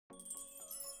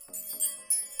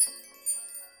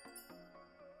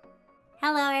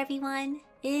Hello everyone!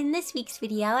 In this week's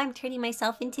video, I'm turning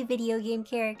myself into video game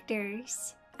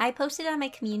characters. I posted on my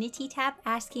community tab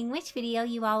asking which video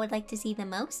you all would like to see the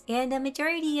most, and a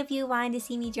majority of you wanted to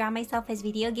see me draw myself as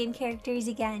video game characters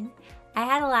again. I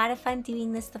had a lot of fun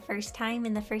doing this the first time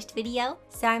in the first video,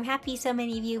 so I'm happy so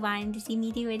many of you wanted to see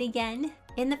me do it again.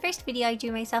 In the first video, I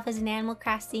drew myself as an Animal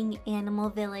Crossing animal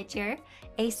villager,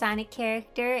 a Sonic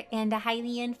character, and a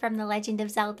Hylian from The Legend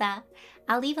of Zelda.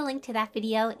 I'll leave a link to that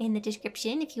video in the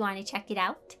description if you want to check it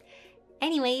out.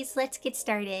 Anyways, let's get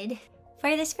started.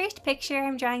 For this first picture,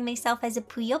 I'm drawing myself as a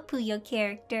Puyo Puyo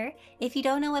character. If you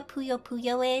don't know what Puyo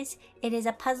Puyo is, it is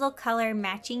a puzzle color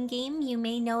matching game. You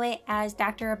may know it as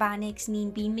Dr. Robotnik's Mean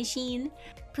Bean Machine.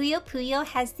 Puyo Puyo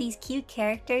has these cute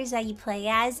characters that you play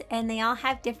as, and they all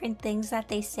have different things that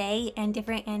they say and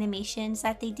different animations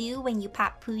that they do when you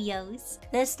pop Puyos.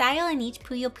 The style in each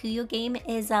Puyo Puyo game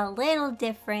is a little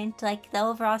different, like the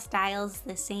overall style's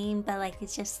the same, but like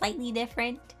it's just slightly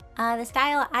different. The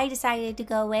style I decided to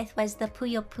go with was the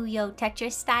Puyo Puyo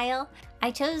Tetris style. I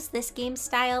chose this game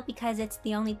style because it's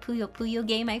the only Puyo Puyo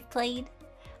game I've played,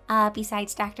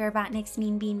 besides Dr. Robotnik's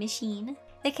Mean Bean Machine.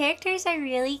 The characters are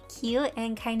really cute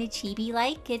and kind of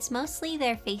chibi-like. It's mostly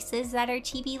their faces that are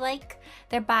chibi-like.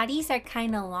 Their bodies are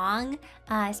kind of long,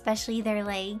 especially their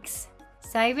legs.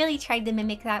 So I really tried to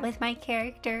mimic that with my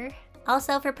character.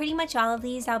 Also, for pretty much all of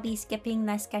these, I'll be skipping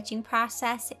the sketching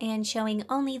process and showing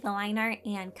only the line art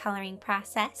and coloring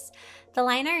process. The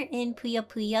line art in Puyo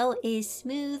Puyo is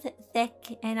smooth,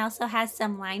 thick, and also has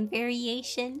some line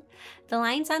variation. The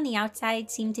lines on the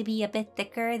outside seem to be a bit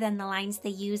thicker than the lines they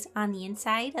use on the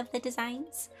inside of the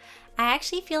designs. I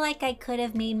actually feel like I could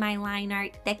have made my line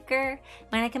art thicker.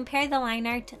 When I compare the line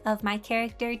art of my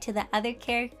character to the other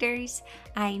characters,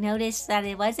 I noticed that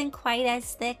it wasn't quite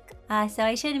as thick, so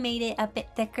I should have made it a bit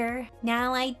thicker.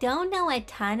 Now, I don't know a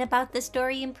ton about the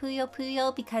story in Puyo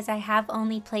Puyo because I have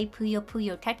only played Puyo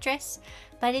Puyo Tetris,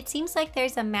 but it seems like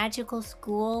there's a magical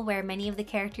school where many of the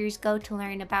characters go to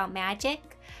learn about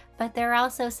magic, but there are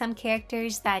also some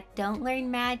characters that don't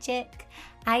learn magic.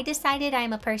 I decided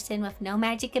I'm a person with no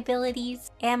magic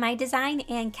abilities, and my design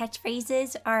and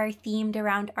catchphrases are themed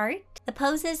around art. The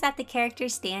poses that the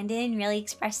characters stand in really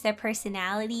express their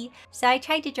personality, so I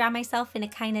tried to draw myself in a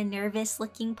kind of nervous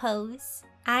looking pose.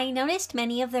 I noticed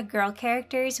many of the girl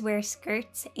characters wear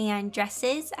skirts and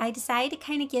dresses. I decided to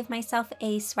kind of give myself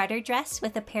a sweater dress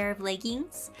with a pair of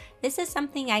leggings. This is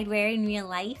something I'd wear in real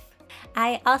life.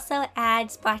 I also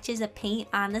add splotches of paint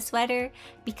on the sweater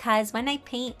because when I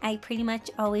paint, I pretty much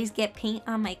always get paint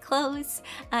on my clothes,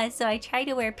 so I try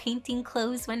to wear painting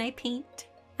clothes when I paint.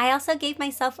 I also gave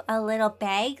myself a little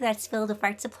bag that's filled with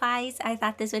art supplies. I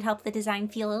thought this would help the design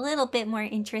feel a little bit more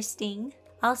interesting.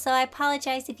 Also, I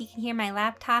apologize if you can hear my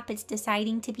laptop. It's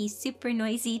deciding to be super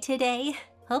noisy today.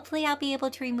 Hopefully I'll be able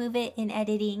to remove it in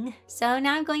editing. So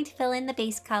now I'm going to fill in the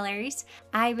base colors.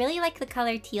 I really like the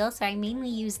color teal, so I mainly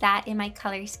use that in my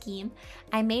color scheme.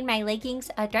 I made my leggings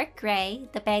a dark gray,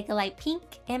 the bag a light pink,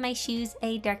 and my shoes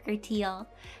a darker teal.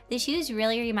 The shoes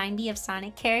really remind me of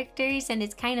Sonic characters, and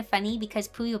it's kind of funny because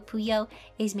Puyo Puyo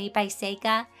is made by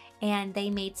Sega and they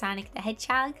made Sonic the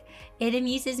Hedgehog. It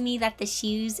amuses me that the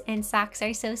shoes and socks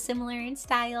are so similar in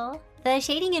style. The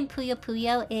shading in Puyo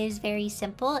Puyo is very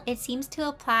simple. It seems to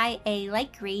apply a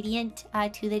light gradient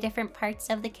to the different parts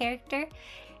of the character,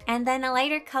 and then a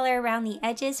lighter color around the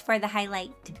edges for the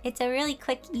highlight. It's a really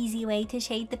quick, easy way to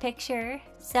shade the picture.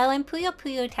 So in Puyo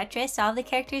Puyo Tetris, all the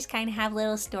characters kind of have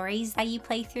little stories that you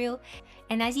play through,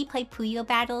 and as you play Puyo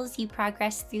battles, you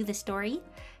progress through the story.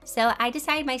 So I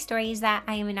decided my story is that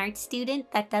I am an art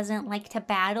student that doesn't like to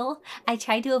battle. I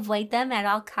try to avoid them at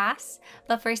all costs,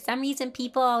 but for some reason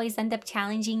people always end up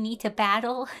challenging me to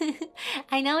battle.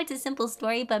 I know it's a simple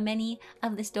story, but many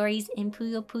of the stories in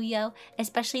Puyo Puyo,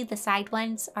 especially the side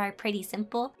ones, are pretty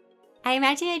simple. I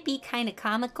imagine it'd be kind of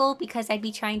comical because I'd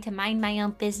be trying to mind my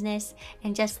own business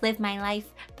and just live my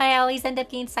life, but I always end up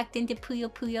getting sucked into Puyo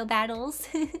Puyo battles.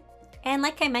 And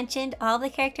like I mentioned, all the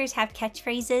characters have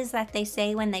catchphrases that they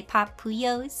say when they pop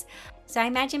Puyos. So I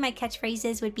imagine my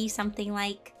catchphrases would be something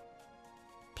like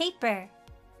paper,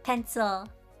 pencil,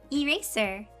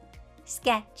 eraser,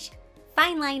 sketch,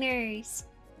 fine liners,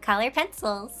 color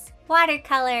pencils,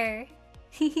 watercolor,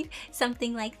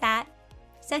 something like that.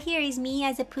 So here is me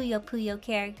as a Puyo Puyo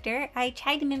character. I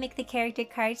tried to mimic the character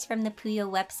cards from the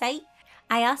Puyo website.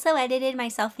 I also edited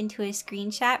myself into a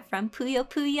screenshot from Puyo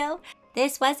Puyo.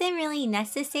 This wasn't really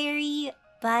necessary,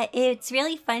 but it's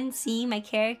really fun seeing my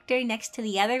character next to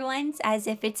the other ones as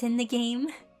if it's in the game.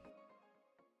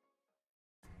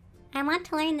 I want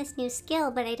to learn this new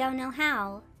skill, but I don't know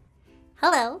how.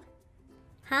 Hello.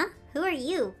 Huh? Who are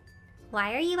you?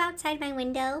 Why are you outside my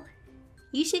window?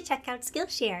 You should check out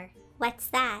Skillshare. What's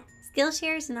that?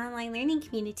 Skillshare is an online learning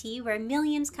community where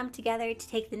millions come together to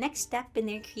take the next step in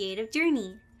their creative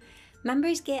journey.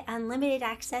 Members get unlimited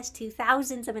access to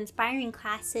thousands of inspiring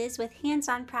classes with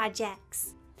hands-on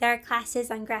projects. There are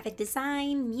classes on graphic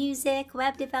design, music,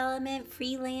 web development,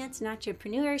 freelance, and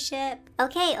entrepreneurship.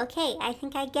 Okay, I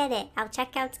think I get it. I'll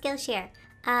check out Skillshare.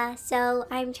 So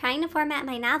I'm trying to format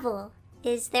my novel.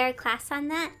 Is there a class on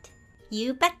that?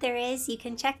 You bet there is. You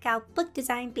can check out Book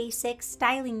Design Basics,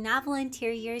 Styling Novel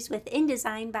Interiors with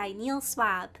InDesign by Neil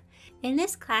Schwab. In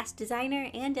this class, designer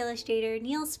and illustrator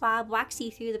Neil Schwab walks you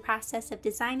through the process of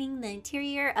designing the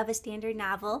interior of a standard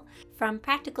novel, from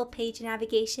practical page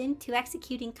navigation to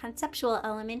executing conceptual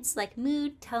elements like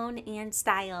mood, tone, and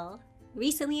style.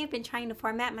 Recently, I've been trying to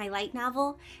format my light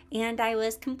novel, and I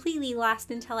was completely lost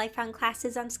until I found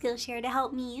classes on Skillshare to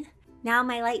help me. Now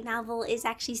my light novel is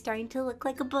actually starting to look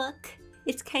like a book.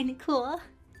 It's kind of cool.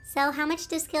 So how much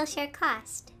does Skillshare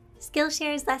cost?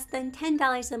 Skillshare is less than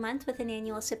 $10 a month with an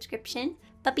annual subscription,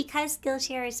 but because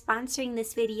Skillshare is sponsoring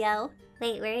this video,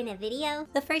 Wait, we're in a video?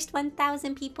 the first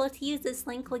 1,000 people to use this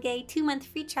link will get a 2-month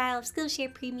free trial of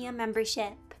Skillshare Premium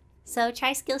membership. So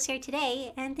try Skillshare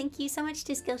today, and thank you so much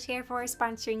to Skillshare for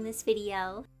sponsoring this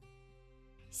video.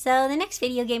 So the next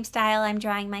video game style I'm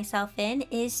drawing myself in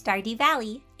is Stardew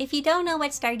Valley. If you don't know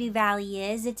what Stardew Valley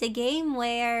is, it's a game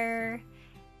where...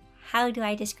 how do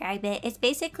I describe it? It's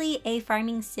basically a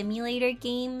farming simulator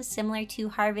game similar to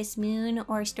Harvest Moon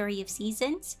or Story of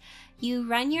Seasons. You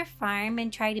run your farm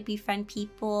and try to befriend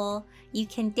people. You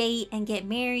can date and get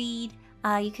married.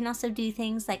 You can also do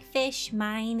things like fish,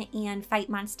 mine, and fight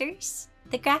monsters.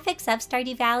 The graphics of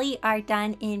Stardew Valley are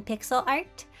done in pixel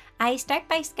art. I start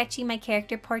by sketching my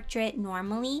character portrait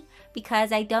normally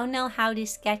because I don't know how to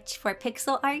sketch for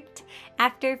pixel art.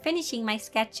 After finishing my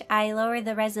sketch, I lower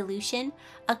the resolution.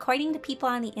 According to people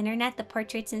on the internet, the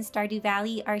portraits in Stardew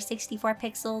Valley are 64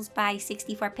 pixels by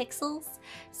 64 pixels,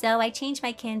 so I changed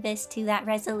my canvas to that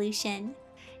resolution.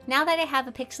 Now that I have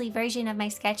a pixely version of my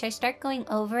sketch, I start going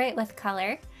over it with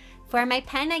color. For my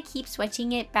pen, I keep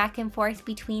switching it back and forth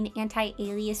between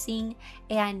anti-aliasing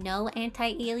and no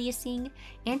anti-aliasing.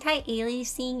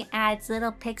 Anti-aliasing adds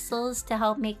little pixels to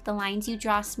help make the lines you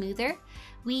draw smoother.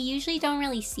 We usually don't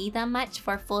really see them much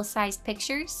for full-sized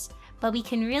pictures, but we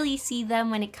can really see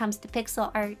them when it comes to pixel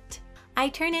art. I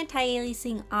turn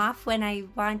anti-aliasing off when I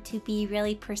want to be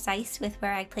really precise with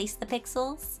where I place the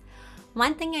pixels.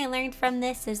 One thing I learned from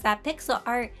this is that pixel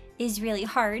art is really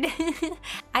hard.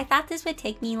 I thought this would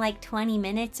take me like 20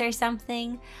 minutes or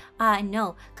something.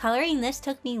 No, coloring this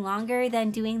took me longer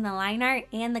than doing the line art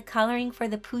and the coloring for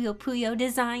the Puyo Puyo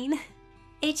design.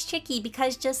 It's tricky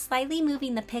because just slightly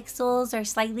moving the pixels or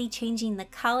slightly changing the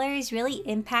colors really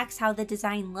impacts how the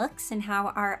design looks and how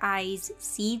our eyes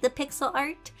see the pixel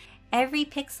art. Every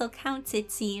pixel counts,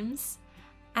 it seems.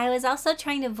 I was also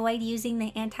trying to avoid using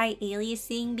the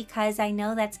anti-aliasing because I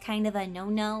know that's kind of a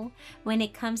no-no when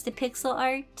it comes to pixel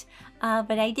art,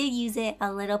 but I did use it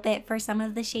a little bit for some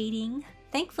of the shading.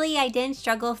 Thankfully, I didn't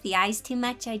struggle with the eyes too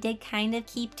much. I did kind of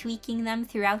keep tweaking them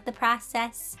throughout the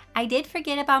process. I did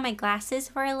forget about my glasses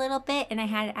for a little bit and I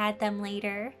had to add them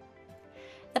later.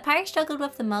 The part I struggled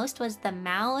with the most was the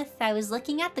mouth. I was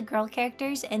looking at the girl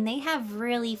characters and they have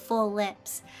really full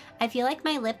lips. I feel like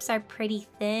my lips are pretty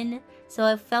thin, so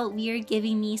it felt weird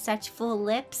giving me such full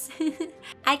lips.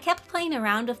 I kept playing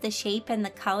around with the shape and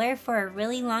the color for a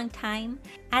really long time.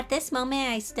 At this moment,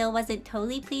 I still wasn't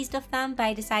totally pleased with them, but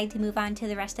I decided to move on to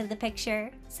the rest of the picture.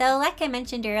 So like I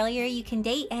mentioned earlier, you can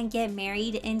date and get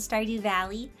married in Stardew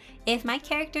Valley. If my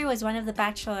character was one of the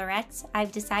bachelorettes,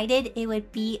 I've decided it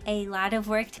would be a lot of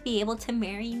work to be able to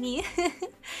marry me.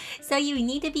 So you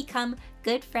need to become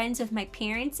good friends with my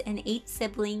parents and 8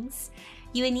 siblings.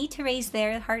 You would need to raise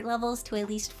their heart levels to at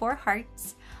least 4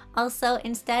 hearts. Also,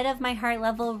 instead of my heart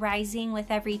level rising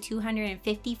with every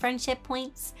 250 friendship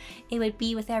points, it would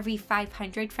be with every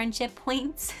 500 friendship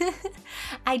points.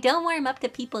 I don't warm up to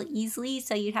people easily,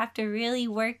 so you'd have to really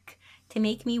work to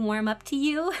make me warm up to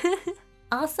you.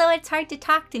 Also, it's hard to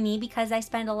talk to me because I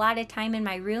spend a lot of time in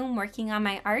my room working on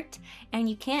my art, and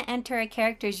you can't enter a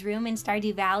character's room in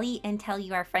Stardew Valley until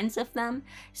you are friends with them,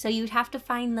 so you'd have to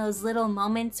find those little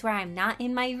moments where I'm not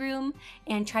in my room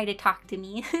and try to talk to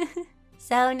me.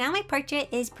 So now my portrait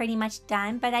is pretty much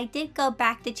done, but I did go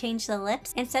back to change the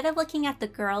lips. Instead of looking at the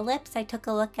girl lips, I took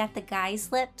a look at the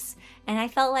guy's lips, and I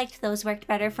felt like those worked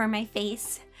better for my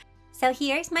face. So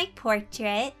here's my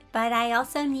portrait, but I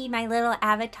also need my little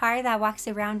avatar that walks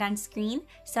around on screen,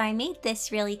 so I made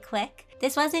this really quick.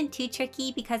 This wasn't too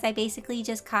tricky because I basically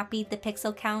just copied the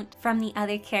pixel count from the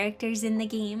other characters in the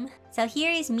game. So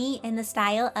here is me in the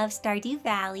style of Stardew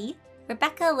Valley.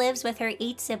 Rebecca lives with her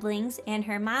 8 siblings and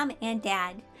her mom and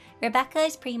dad. Rebecca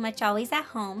is pretty much always at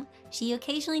home. She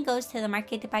occasionally goes to the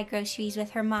market to buy groceries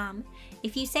with her mom.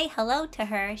 If you say hello to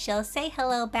her, she'll say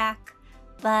hello back,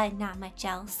 but not much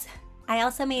else. I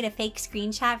also made a fake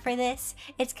screenshot for this.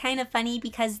 It's kind of funny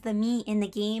because the me in the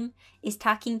game is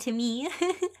talking to me.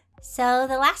 So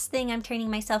the last thing I'm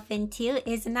turning myself into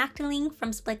is an Octoling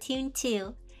from Splatoon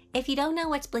 2. If you don't know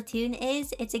what Splatoon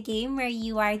is, it's a game where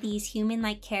you are these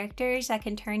human-like characters that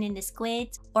can turn into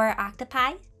squids or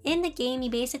octopi. In the game, you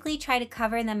basically try to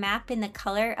cover the map in the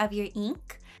color of your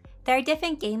ink. There are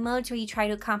different game modes where you try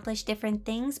to accomplish different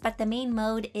things, but the main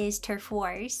mode is Turf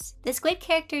Wars. The squid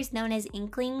characters known as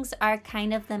Inklings are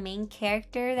kind of the main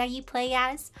character that you play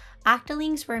as.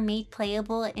 Octolings were made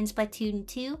playable in Splatoon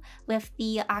 2 with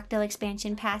the Octo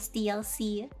Expansion Pass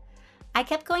DLC. I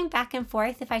kept going back and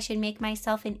forth if I should make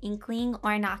myself an Inkling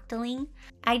or an Octoling.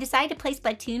 I decided to play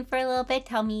Splatoon for a little bit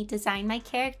to help me design my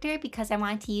character because I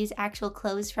wanted to use actual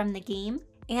clothes from the game.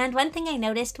 And one thing I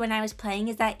noticed when I was playing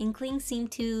is that Inklings seem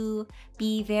to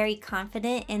be very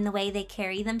confident in the way they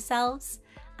carry themselves.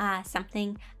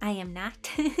 Something I am not.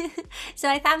 So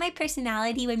I thought my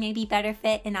personality would maybe better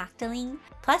fit an Octoling.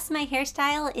 Plus my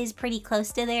hairstyle is pretty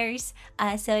close to theirs,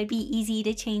 so it'd be easy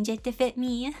to change it to fit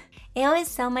me. It was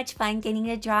so much fun getting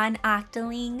to draw an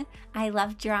Octoling. I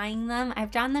love drawing them.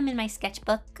 I've drawn them in my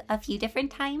sketchbook a few different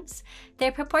times.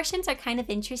 Their proportions are kind of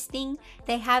interesting.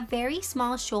 They have very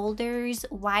small shoulders,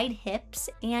 wide hips,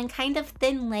 and kind of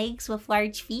thin legs with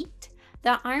large feet.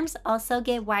 The arms also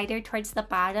get wider towards the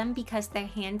bottom because their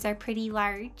hands are pretty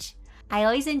large. I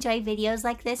always enjoy videos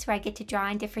like this where I get to draw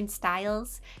in different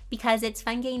styles because it's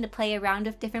fun getting to play around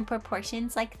with different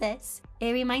proportions like this.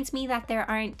 It reminds me that there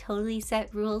aren't totally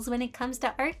set rules when it comes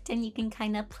to art and you can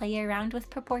kind of play around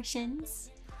with proportions.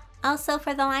 Also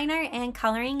for the line art and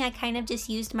coloring, I kind of just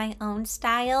used my own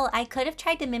style. I could have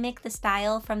tried to mimic the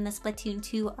style from the Splatoon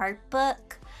 2 art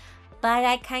book, but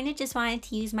I kind of just wanted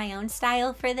to use my own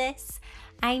style for this.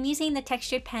 I'm using the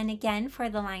textured pen again for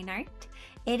the line art.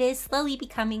 It is slowly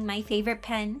becoming my favorite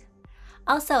pen.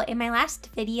 Also, in my last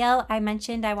video, I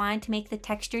mentioned I wanted to make the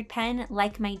textured pen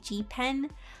like my G pen.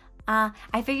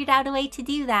 I figured out a way to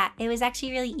do that. It was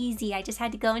actually really easy. I just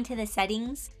had to go into the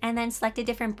settings and then select a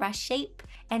different brush shape.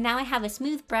 And now I have a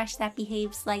smooth brush that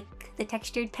behaves like the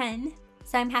textured pen.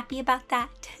 So I'm happy about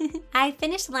that. I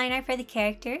finished the line art for the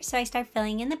character, so I start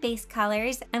filling in the base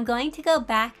colors. I'm going to go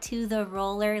back to the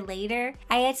roller later.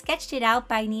 I had sketched it out,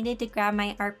 but I needed to grab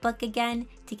my art book again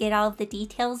to get all of the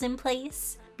details in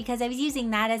place because I was using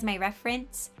that as my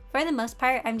reference. For the most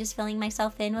part, I'm just filling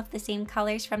myself in with the same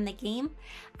colors from the game.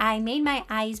 I made my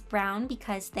eyes brown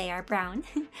because they are brown.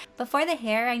 Before the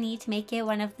hair, I need to make it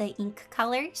one of the ink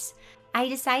colors. I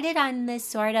decided on this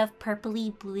sort of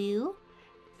purpley blue.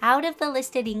 Out of the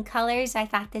listed ink colors, I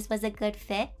thought this was a good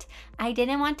fit. I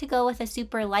didn't want to go with a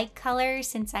super light color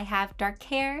since I have dark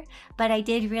hair, but I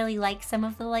did really like some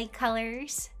of the light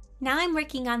colors. Now I'm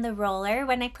working on the roller.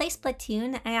 When I play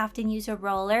Splatoon, I often use a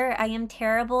roller. I am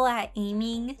terrible at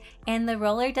aiming, and the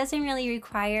roller doesn't really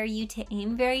require you to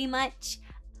aim very much.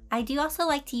 I do also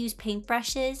like to use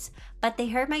paintbrushes, but they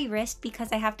hurt my wrist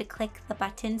because I have to click the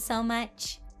button so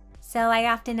much. So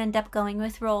I often end up going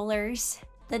with rollers.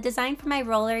 The design for my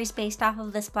roller is based off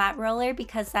of the Splat roller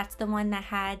because that's the one that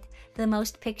had the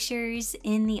most pictures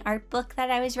in the art book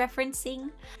that I was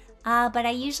referencing. But I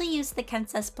usually use the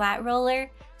Kensa Splat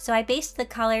roller, so I based the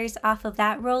colors off of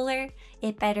that roller.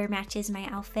 It better matches my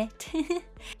outfit.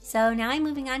 So now I'm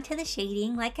moving on to the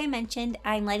shading. Like I mentioned,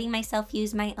 I'm letting myself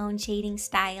use my own shading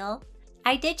style.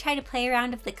 I did try to play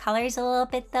around with the colors a little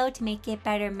bit though to make it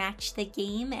better match the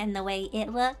game and the way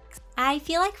it looks. I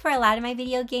feel like for a lot of my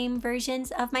video game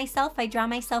versions of myself, I draw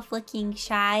myself looking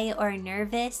shy or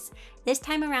nervous. This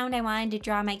time around, I wanted to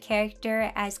draw my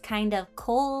character as kind of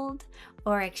cold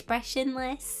or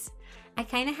expressionless. I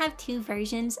kind of have two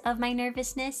versions of my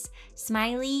nervousness,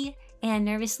 smiley and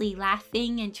nervously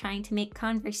laughing and trying to make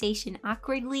conversation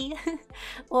awkwardly,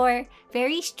 or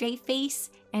very straight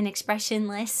face and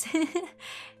expressionless.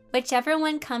 Whichever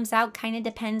one comes out kind of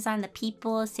depends on the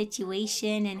people,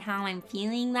 situation, and how I'm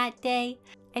feeling that day.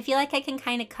 I feel like I can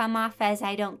kind of come off as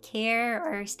I don't care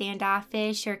or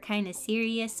standoffish or kind of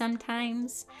serious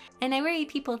sometimes, and I worry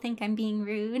people think I'm being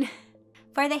rude.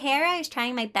 For the hair, I was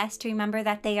trying my best to remember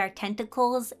that they are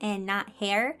tentacles and not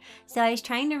hair, so I was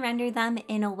trying to render them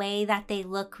in a way that they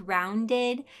look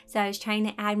rounded, so I was trying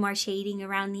to add more shading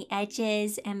around the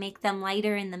edges and make them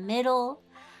lighter in the middle.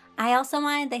 I also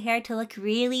wanted the hair to look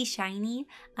really shiny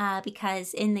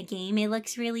because in the game it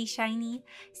looks really shiny.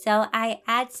 So I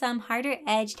add some harder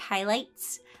edged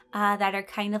highlights that are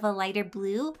kind of a lighter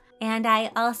blue. And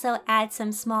I also add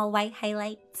some small white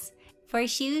highlights. For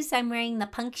shoes, I'm wearing the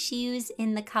punk shoes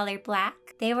in the color black.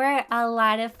 They were a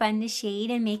lot of fun to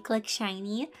shade and make look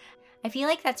shiny. I feel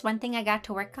like that's one thing I got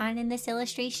to work on in this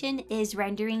illustration is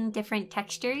rendering different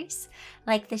textures,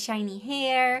 like the shiny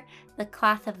hair, the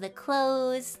cloth of the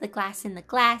clothes, the glass in the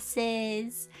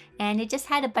glasses, and it just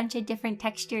had a bunch of different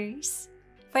textures.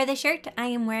 For the shirt, I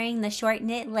am wearing the short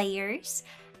knit layers.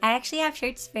 I actually have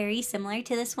shirts very similar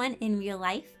to this one in real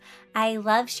life. I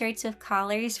love shirts with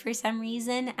collars for some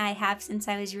reason. I have since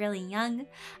I was really young.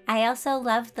 I also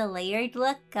love the layered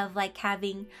look of like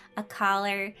having a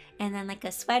collar and then like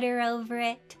a sweater over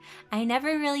it. I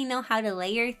never really know how to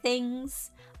layer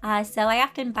things, so I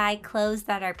often buy clothes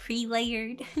that are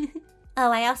pre-layered.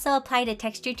 Oh, I also applied a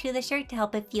texture to the shirt to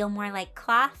help it feel more like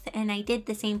cloth, and I did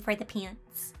the same for the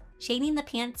pants. Shading the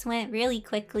pants went really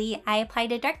quickly. I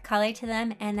applied a dark color to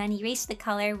them and then erased the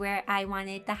color where I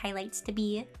wanted the highlights to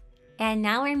be. And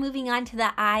now we're moving on to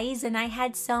the eyes, and I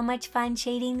had so much fun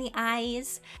shading the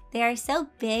eyes. They are so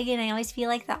big, and I always feel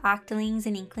like the Octolings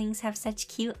and Inklings have such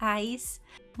cute eyes.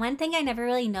 One thing I never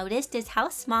really noticed is how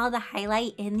small the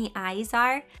highlight in the eyes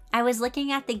are. I was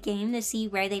looking at the game to see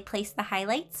where they placed the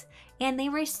highlights, and they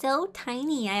were so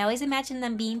tiny. I always imagined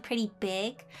them being pretty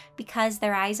big because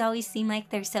their eyes always seem like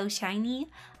they're so shiny,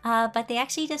 but they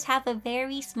actually just have a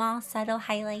very small, subtle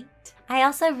highlight. I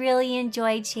also really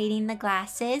enjoyed shading the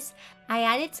glasses. I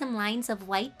added some lines of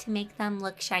white to make them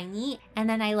look shiny, and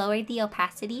then I lowered the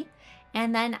opacity,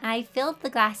 and then I filled the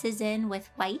glasses in with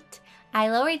white. I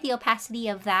lowered the opacity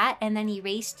of that and then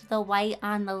erased the white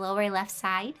on the lower left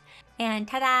side, and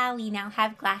ta-da, we now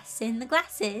have glass in the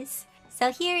glasses.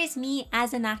 So here is me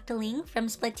as an Octoling from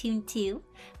Splatoon 2.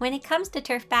 When it comes to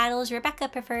turf battles, Rebecca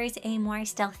prefers a more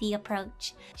stealthy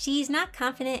approach. She's not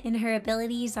confident in her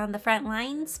abilities on the front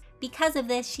lines. Because of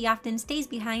this, she often stays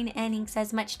behind and inks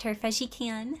as much turf as she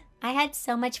can. I had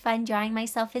so much fun drawing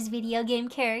myself as video game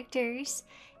characters.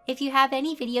 If you have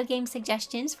any video game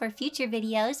suggestions for future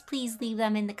videos, please leave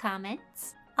them in the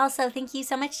comments. Also, thank you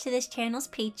so much to this channel's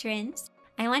patrons.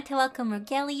 I want to welcome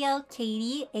Rogelio,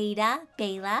 Katie, Ada,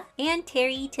 Bela, and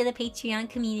Terry to the Patreon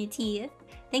community.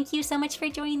 Thank you so much for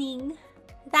joining.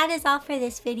 That is all for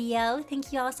this video.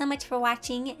 Thank you all so much for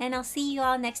watching, and I'll see you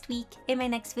all next week in my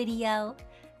next video.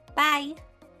 Bye!